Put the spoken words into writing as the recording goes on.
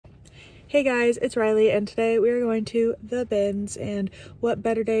Hey guys, it's Riley and today we are going to the bins, and what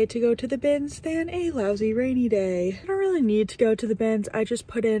better day to go to the bins than a lousy rainy day. I don't really need to go to the bins. I just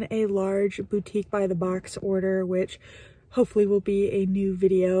put in a large boutique by the box order, which hopefully will be a new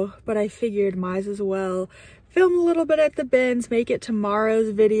video, but I figured might as well film a little bit at the bins, make it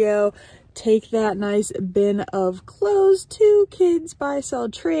tomorrow's video, take that nice bin of clothes to kids, buy, sell,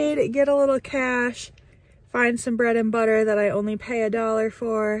 trade, get a little cash, find some bread and butter that I only pay $1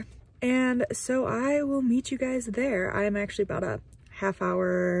 for. And so I will meet you guys there. I'm actually about a half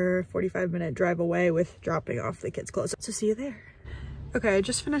hour, 45-minute drive away with dropping off the kids' clothes. So see you there. Okay, I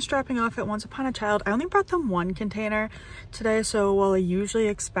just finished dropping off at Once Upon a Child. I only brought them one container today, so while I usually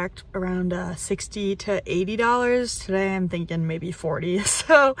expect around $60 to $80, today I'm thinking maybe 40.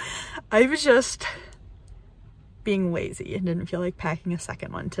 So I was just being lazy and didn't feel like packing a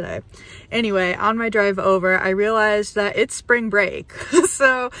second one today. Anyway, on my drive over, I realized that it's spring break.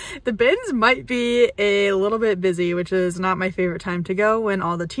 So the bins might be a little bit busy, which is not my favorite time to go when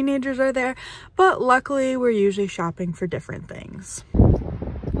all the teenagers are there, but luckily we're usually shopping for different things.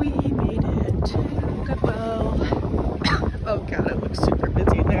 We made it to Goodwill. Oh god, it looks super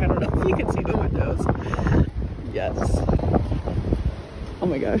busy in there. I don't know if you can see the windows. Yes. Oh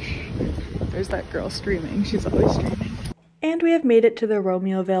my gosh. There's that girl streaming. She's always streaming. And we have made it to the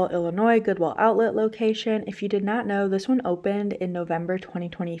Romeoville, Illinois Goodwill Outlet location. If you did not know, this one opened in November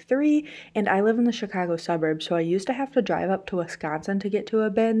 2023, and I live in the Chicago suburbs, so I used to have to drive up to Wisconsin to get to a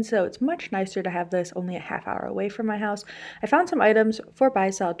bin, so it's much nicer to have this only a half hour away from my house. I found some items for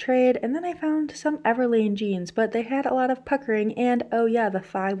buy, sell, trade, and then I found some Everlane jeans, but they had a lot of puckering, and oh yeah, the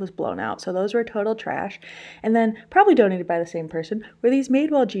thigh was blown out, so those were total trash. And then, probably donated by the same person, were these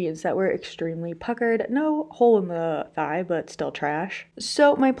Madewell jeans that were extremely puckered, no hole in the thigh, but still trash.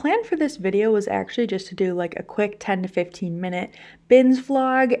 So my plan for this video was actually just to do like a quick 10 to 15 minute bins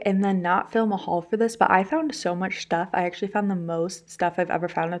vlog and then not film a haul for this, but I found so much stuff. I actually found the most stuff I've ever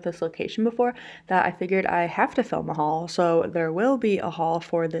found at this location before that I figured I have to film a haul. So there will be a haul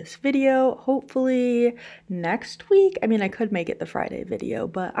for this video, hopefully next week. I mean, I could make it the Friday video,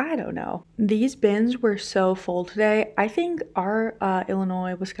 but I don't know. These bins were so full today. I think our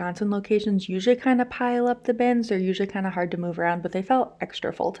Illinois, Wisconsin locations usually kind of pile up the bins. They're usually kind of hard to move around, but they felt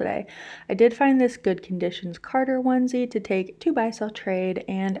extra full today. I did find this Good Conditions Carter onesie to take to buy, sell, trade,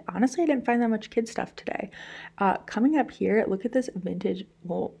 and honestly I didn't find that much kid stuff today. Coming up here, look at this vintage,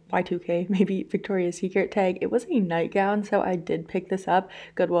 well, Y2K, maybe Victoria's Secret tag. It was a nightgown, so I did pick this up.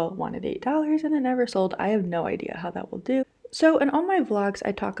 Goodwill wanted $8 and it never sold. I have no idea how that will do. So in all my vlogs,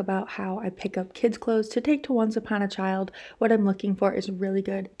 I talk about how I pick up kids' clothes to take to Once Upon a Child. What I'm looking for is really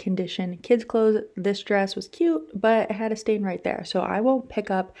good condition kids' clothes. This dress was cute, but it had a stain right there. So I won't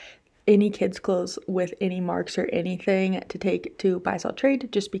pick up any kids' clothes with any marks or anything to take to buy, sell, trade,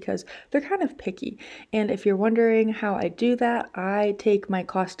 just because they're kind of picky. And if you're wondering how I do that, I take my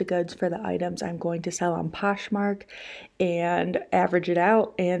cost of goods for the items I'm going to sell on Poshmark and average it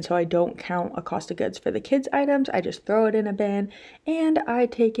out, and so I don't count a cost of goods for the kids items. I just throw it in a bin and I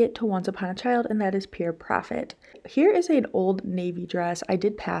take it to Once Upon a Child, and that is pure profit. Here is an Old Navy dress. I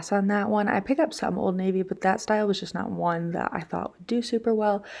did pass on that one. I picked up some Old Navy, but that style was just not one that I thought would do super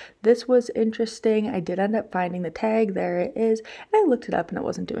well. This was interesting. I did end up finding the tag. There it is, and I looked it up and it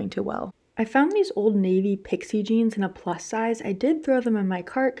wasn't doing too well. I found these Old Navy pixie jeans in a plus size. I did throw them in my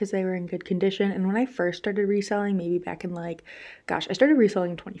cart because they were in good condition, and when I first started reselling, maybe back in like, gosh, I started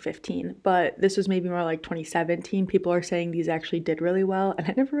reselling in 2015, but this was maybe more like 2017. People are saying these actually did really well, and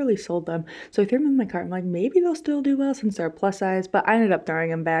I never really sold them, so I threw them in my cart. I'm like, maybe they'll still do well since they're plus size, but I ended up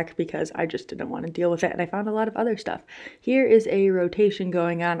throwing them back because I just didn't want to deal with it, and I found a lot of other stuff. Here is a rotation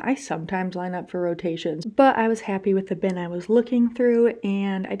going on. I sometimes line up for rotations, but I was happy with the bin I was looking through,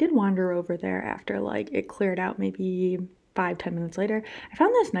 and I did wander over there after like it cleared out maybe 5-10 minutes later. I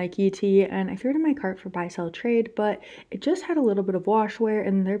found this Nike tee and I threw it in my cart for buy, sell, trade, but it just had a little bit of wash wear,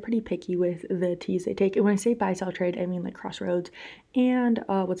 and they're pretty picky with the tees they take. And when I say buy, sell, trade, I mean like Crossroads and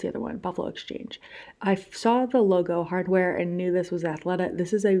what's the other one? Buffalo Exchange. I saw the logo hardware and knew this was Athleta.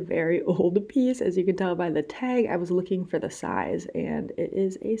 This is a very old piece, as you can tell by the tag. I was looking for the size and it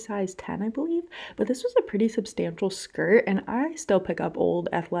is a size 10, I believe, but this was a pretty substantial skirt, and I still pick up old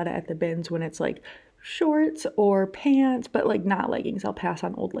Athleta at the bins when it's like shorts or pants, but like not leggings. I'll pass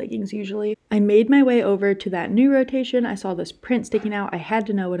on old leggings usually. I made my way over to that new rotation. I saw this print sticking out. I had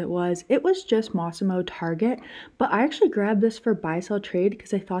to know what it was. It was just Mossimo Target, but I actually grabbed this for buy, sell, trade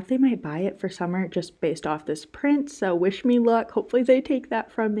because I thought they might buy it for summer just based off this print. So wish me luck. Hopefully they take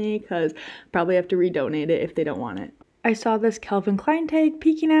that from me because probably have to redonate it if they don't want it. I saw this Calvin Klein tag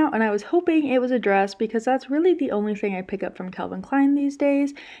peeking out and I was hoping it was a dress because that's really the only thing I pick up from Calvin Klein these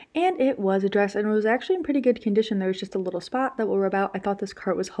days. And it was a dress and it was actually in pretty good condition. There was just a little spot that will rub out. I thought this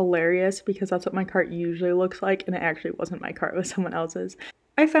cart was hilarious because that's what my cart usually looks like, and it actually wasn't my cart, it was someone else's.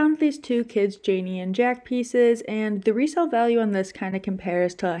 I found these two kids Janie and Jack pieces, and the resale value on this kind of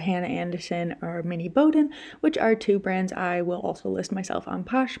compares to Hannah Anderson or Minnie Bowden, which are two brands I will also list myself on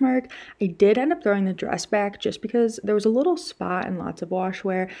Poshmark. I did end up throwing the dress back just because there was a little spot and lots of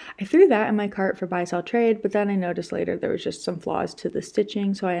washwear. I threw that in my cart for buy sell trade, but then I noticed later there was just some flaws to the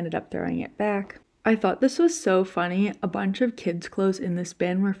stitching, so I ended up throwing it back. I thought this was so funny. A bunch of kids' clothes in this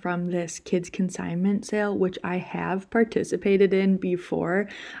bin were from this kids consignment sale, which I have participated in before.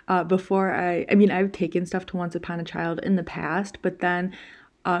 I've taken stuff to Once Upon a Child in the past, but then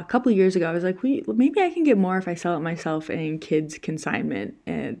a couple years ago, I was like, maybe I can get more if I sell it myself in kids consignment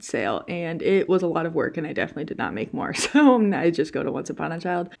and sale. And it was a lot of work and I definitely did not make more. So I just go to Once Upon a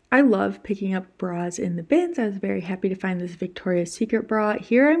Child. I love picking up bras in the bins. I was very happy to find this Victoria's Secret bra.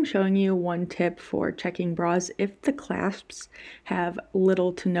 Here I'm showing you one tip for checking bras. If the clasps have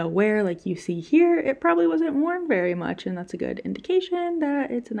little to no wear, like you see here, it probably wasn't worn very much. And that's a good indication that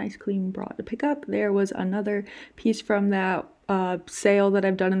it's a nice clean bra to pick up. There was another piece from that sale that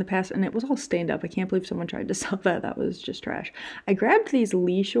I've done in the past and it was all stained up. I can't believe someone tried to sell that. That was just trash. I grabbed these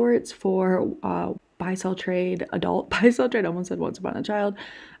Lee shorts for buy sell trade, adult buy sell trade. I almost said Once Upon a Child.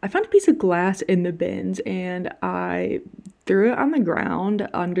 I found a piece of glass in the bins and I threw it on the ground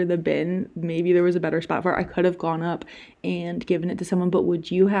under the bin. Maybe there was a better spot for it. I could have gone up and given it to someone, but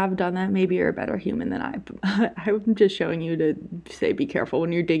would you have done that? Maybe you're a better human than I. I'm just showing you to say be careful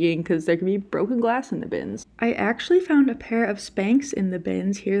when you're digging because there could be broken glass in the bins. I actually found a pair of Spanx in the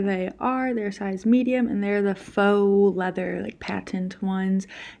bins. Here they are. They're size medium and they're the faux leather, like patent ones.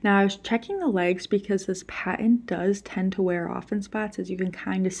 Now I was checking the legs because this patent does tend to wear off in spots, as you can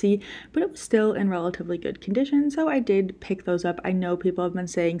kind of see, but it was still in relatively good condition, so I did pick those up. I know people have been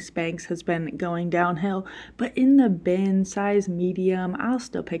saying Spanx has been going downhill, but in the bin, size medium, I'll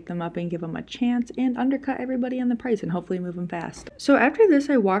still pick them up and give them a chance and undercut everybody on the price and hopefully move them fast. So after this,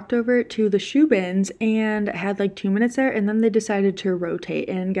 I walked over to the shoe bins and had like 2 minutes there, and then they decided to rotate.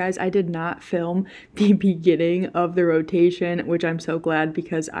 And guys, I did not film the beginning of the rotation, which I'm so glad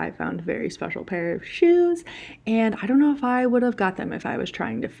because I found a very special pair of shoes, and I don't know if I would have got them if I was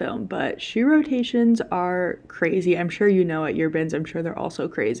trying to film, but shoe rotations are crazy. I'm sure you know at your bins, I'm sure they're also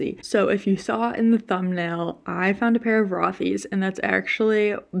crazy. So if you saw in the thumbnail, I found a pair of Rothy's, and that's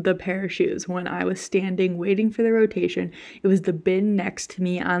actually the pair of shoes. When I was standing waiting for the rotation, it was the bin next to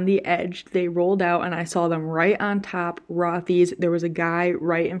me on the edge. They rolled out and I saw them right on top, Rothy's. There was a guy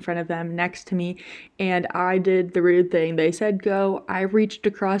right in front of them next to me, and I did the rude thing. They said go. I reached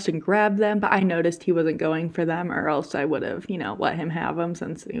across and grabbed them, but I noticed he wasn't going for them, or else I would have, let him have them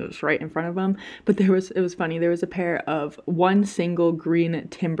since he was right in front of him. But it was funny. There was a pair of one single green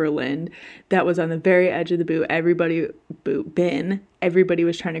Timberland that was on the very edge of the bin. Everybody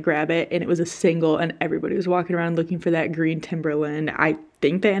was trying to grab it, and it was a single, and everybody was walking around looking for that green Timberland. I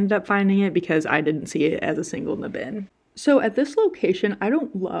think they ended up finding it because I didn't see it as a single in the bin. So at this location, I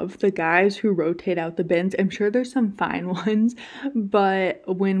don't love the guys who rotate out the bins. I'm sure there's some fine ones, but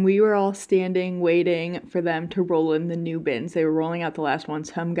when we were all standing waiting for them to roll in the new bins, they were rolling out the last one,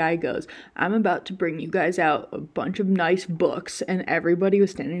 some guy goes, "I'm about to bring you guys out a bunch of nice books," and everybody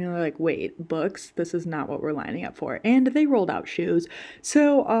was standing there like, wait, books? This is not what we're lining up for. And they rolled out shoes.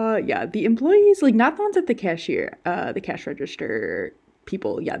 So yeah, the employees, like not the ones at the cashier, the cash register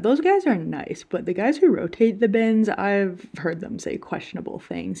people, yeah, those guys are nice, but the guys who rotate the bins, I've heard them say questionable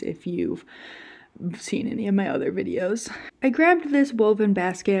things if you've seen any of my other videos. I grabbed this woven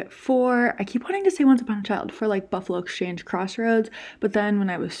basket for, I keep wanting to say Once Upon a Child, for like Buffalo Exchange Crossroads, but then when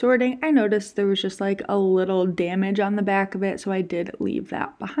I was sorting, I noticed there was just like a little damage on the back of it, so I did leave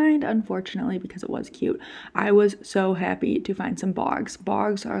that behind, unfortunately, because it was cute. I was so happy to find some bogs.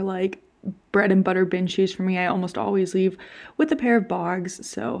 Bogs are like bread and butter bin shoes for me. I almost always leave with a pair of bogs,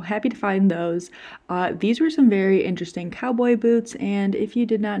 so happy to find those. These were some very interesting cowboy boots, and if you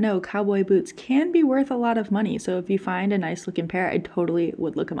did not know, cowboy boots can be worth a lot of money, so if you find a nice looking pair, I totally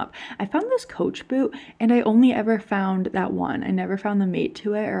would look them up. I found this Coach boot, and I only ever found that one. I never found the mate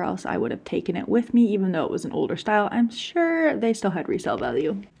to it, or else I would have taken it with me, even though it was an older style. I'm sure they still had resale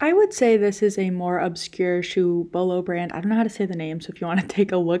value. I would say this is a more obscure shoe Bolo brand. I don't know how to say the name, so if you want to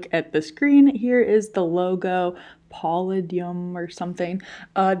take a look at the screen, here is the logo, Palladium or something.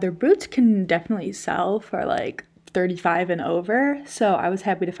 Their boots can definitely sell for like 35 and over, so I was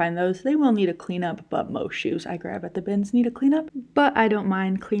happy to find those. They will need a cleanup, but most shoes I grab at the bins need a cleanup, but I don't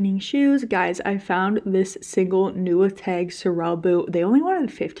mind cleaning shoes. Guys, I found this single new with tag Sorel boot. They only wanted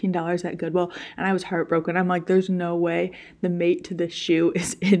 $15 at Goodwill, and I was heartbroken. I'm like, there's no way the mate to this shoe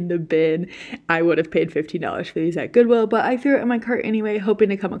is in the bin. I would have paid $15 for these at Goodwill, but I threw it in my cart anyway, hoping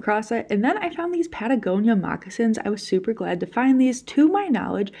to come across it. And then I found these Patagonia moccasins. I was super glad to find these. To my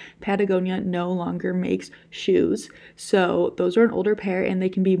knowledge, Patagonia no longer makes shoes, so those are an older pair and they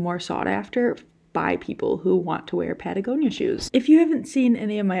can be more sought after by people who want to wear Patagonia shoes. If you haven't seen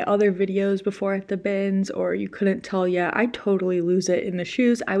any of my other videos before at the bins, or you couldn't tell yet, I totally lose it in the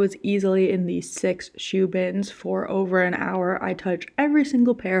shoes. I was easily in these 6 shoe bins for over an hour. I touched every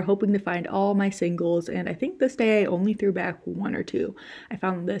single pair, hoping to find all my singles, and I think this day I only threw back 1 or 2. I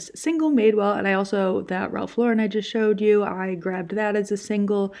found this single Madewell, and I also, that Ralph Lauren I just showed you, I grabbed that as a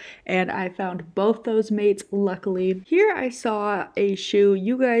single, and I found both those mates, luckily. Here I saw a shoe.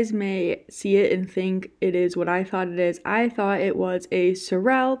 You guys may see it in think it is what I thought it is. I thought it was a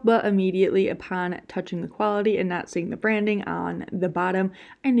Sorel, but immediately upon touching the quality and not seeing the branding on the bottom,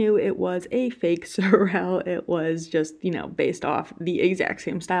 I knew it was a fake Sorel. It was just, you know, based off the exact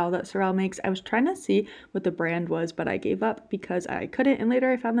same style that Sorel makes. I was trying to see what the brand was, but I gave up because I couldn't, and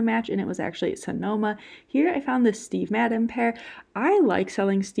later I found the match and it was actually Sonoma. Here I found this Steve Madden pair. I like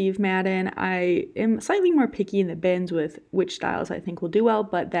selling Steve Madden. I am slightly more picky in the bins with which styles I think will do well,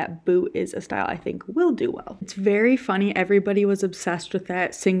 but that boot is a style I think will do well. It's very funny. Everybody was obsessed with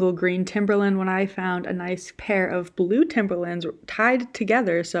that single green Timberland when I found a nice pair of blue Timberlands tied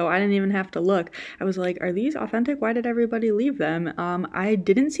together, so I didn't even have to look. I was like, are these authentic? Why did everybody leave them? I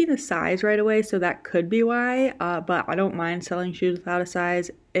didn't see the size right away, so that could be why, but I don't mind selling shoes without a size.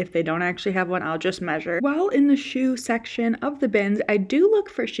 If they don't actually have one, I'll just measure. While in the shoe section of the bins, I do look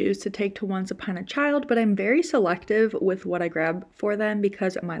for shoes to take to Once Upon a Child, but I'm very selective with what I grab for them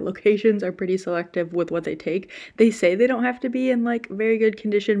because my locations are pretty selective with what they take. They say they don't have to be in like very good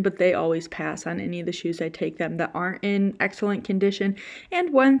condition, but they always pass on any of the shoes I take them that aren't in excellent condition.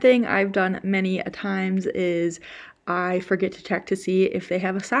 And one thing I've done many a times is I forget to check to see if they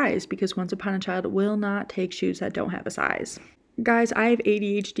have a size, because Once Upon a Child will not take shoes that don't have a size. Guys, I have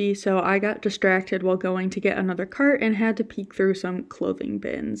ADHD, so I got distracted while going to get another cart and had to peek through some clothing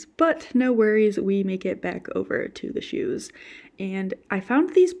bins. But no worries, we make it back over to the shoes. And I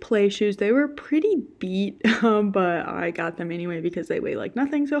found these play shoes. They were pretty beat, but I got them anyway because they weigh like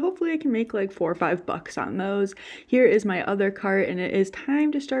nothing. So hopefully I can make like $4 or $5 on those. Here is my other cart, and it is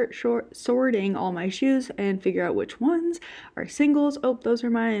time to start sorting all my shoes and figure out which ones are singles. Oh, those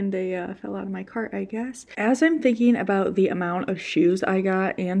are mine. They fell out of my cart, I guess. As I'm thinking about the amount of shoes I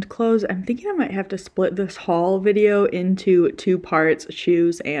got and clothes, I'm thinking I might have to split this haul video into 2 parts,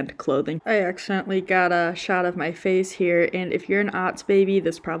 shoes and clothing. I accidentally got a shot of my face here, and if you're an aughts baby,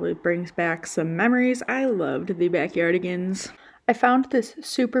 this probably brings back some memories. I loved the Backyardigans. I found this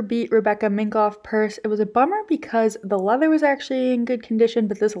super beat Rebecca Minkoff purse. It was a bummer because the leather was actually in good condition,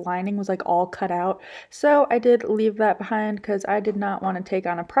 but this lining was like all cut out. So I did leave that behind because I did not want to take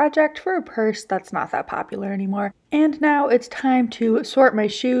on a project for a purse that's not that popular anymore. And now it's time to sort my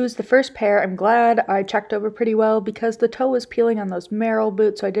shoes. The first pair, I'm glad I checked over pretty well because the toe was peeling on those Merrell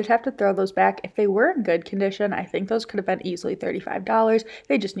boots, so I did have to throw those back. If they were in good condition, I think those could have been easily $35.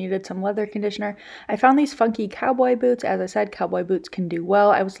 They just needed some leather conditioner. I found these funky cowboy boots. As I said, cowboy boots can do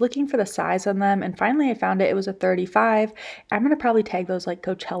well. I was looking for the size on them, and finally I found it. It was a 35. I'm going to probably tag those like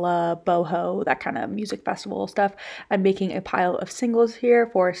Coachella, Boho, that kind of music festival stuff. I'm making a pile of singles here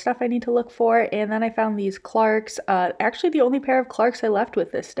for stuff I need to look for, and then I found these Clarks. Actually the only pair of Clarks I left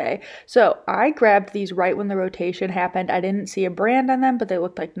with this day. So I grabbed these right when the rotation happened. I didn't see a brand on them, but they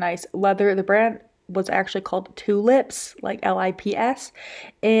looked like nice leather. The brand was actually called Tulips, like L-I-P-S.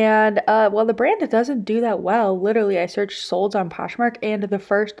 And well, the brand doesn't do that well. Literally, I searched solds on Poshmark, and the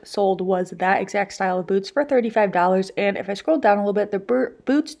first sold was that exact style of boots for $35. And if I scroll down a little bit, the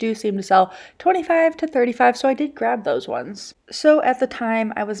boots do seem to sell $25 to $35, so I did grab those ones. So at the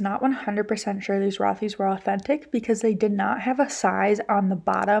time, I was not 100% sure these Rothy's were authentic because they did not have a size on the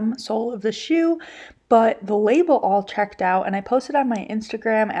bottom sole of the shoe, but the label all checked out, and I posted on my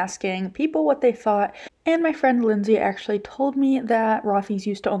Instagram asking people what they thought, and my friend Lindsay actually told me that Rothy's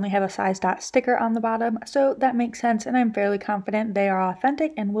used to only have a size dot sticker on the bottom, so that makes sense, and I'm fairly confident they are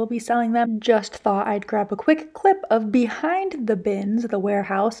authentic and will be selling them. Just thought I'd grab a quick clip of behind the bins, the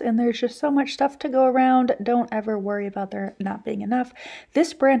warehouse, and there's just so much stuff to go around. Don't ever worry about there not being enough.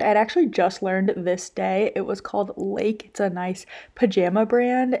 This brand I'd actually just learned this day. It was called Lake. It's a nice pajama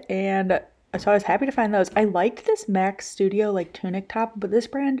brand, and So I was happy to find those. I liked this Max Studio like tunic top, but this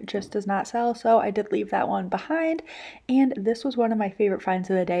brand just does not sell, so I did leave that one behind. And this was one of my favorite finds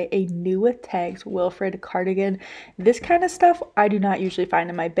of the day, a new with tags Wilfred cardigan. This kind of stuff I do not usually find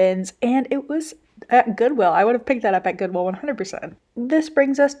in my bins, and it was at Goodwill. I would have picked that up at Goodwill 100%. This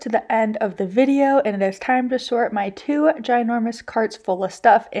brings us to the end of the video, and it is time to sort my 2 ginormous carts full of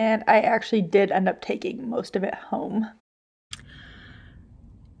stuff, and I actually did end up taking most of it home.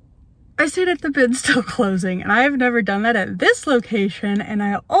 I stayed at the bin still closing, and I have never done that at this location, and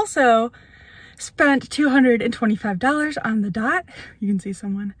I also spent $225 on the dot. You can see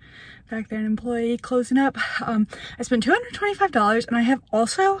someone back there, an employee closing up. I spent $225, and I have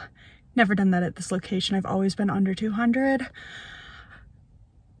also never done that at this location. I've always been under 200.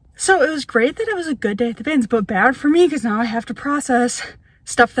 So it was great that it was a good day at the bins, but bad for me because now I have to process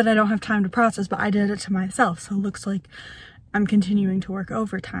stuff that I don't have time to process, but I did it to myself. So it looks like I'm continuing to work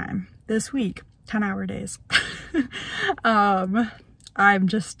overtime this week, 10-hour days. I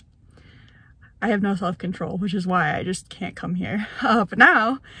have no self-control, which is why I just can't come here. But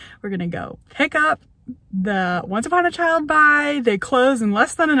now we're gonna go pick up the Once Upon a Child buy. They close in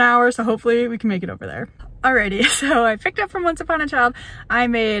less than an hour, so hopefully we can make it over there. Alrighty, so I picked up from Once Upon a Child. I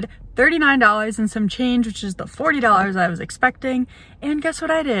made $39 and some change, which is the $40 I was expecting. And guess what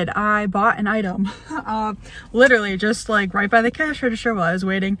I did? I bought an item. Literally just like right by the cash register while I was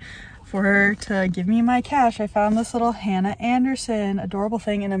waiting for her to give me my cash. I found this little Hannah Anderson adorable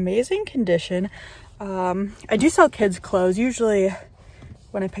thing in amazing condition. I do sell kids clothes usually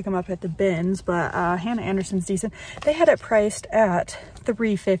when I pick them up at the bins, but Hannah Anderson's decent. They had it priced at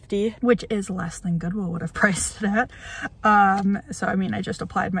 $3.50, which is less than Goodwill would have priced it at. So I mean, I just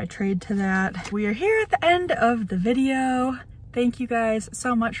applied my trade to that. We are here at the end of the video. Thank you guys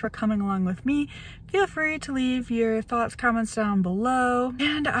so much for coming along with me. Feel free to leave your thoughts, comments down below,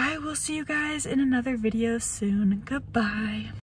 and I will see you guys in another video soon. Goodbye.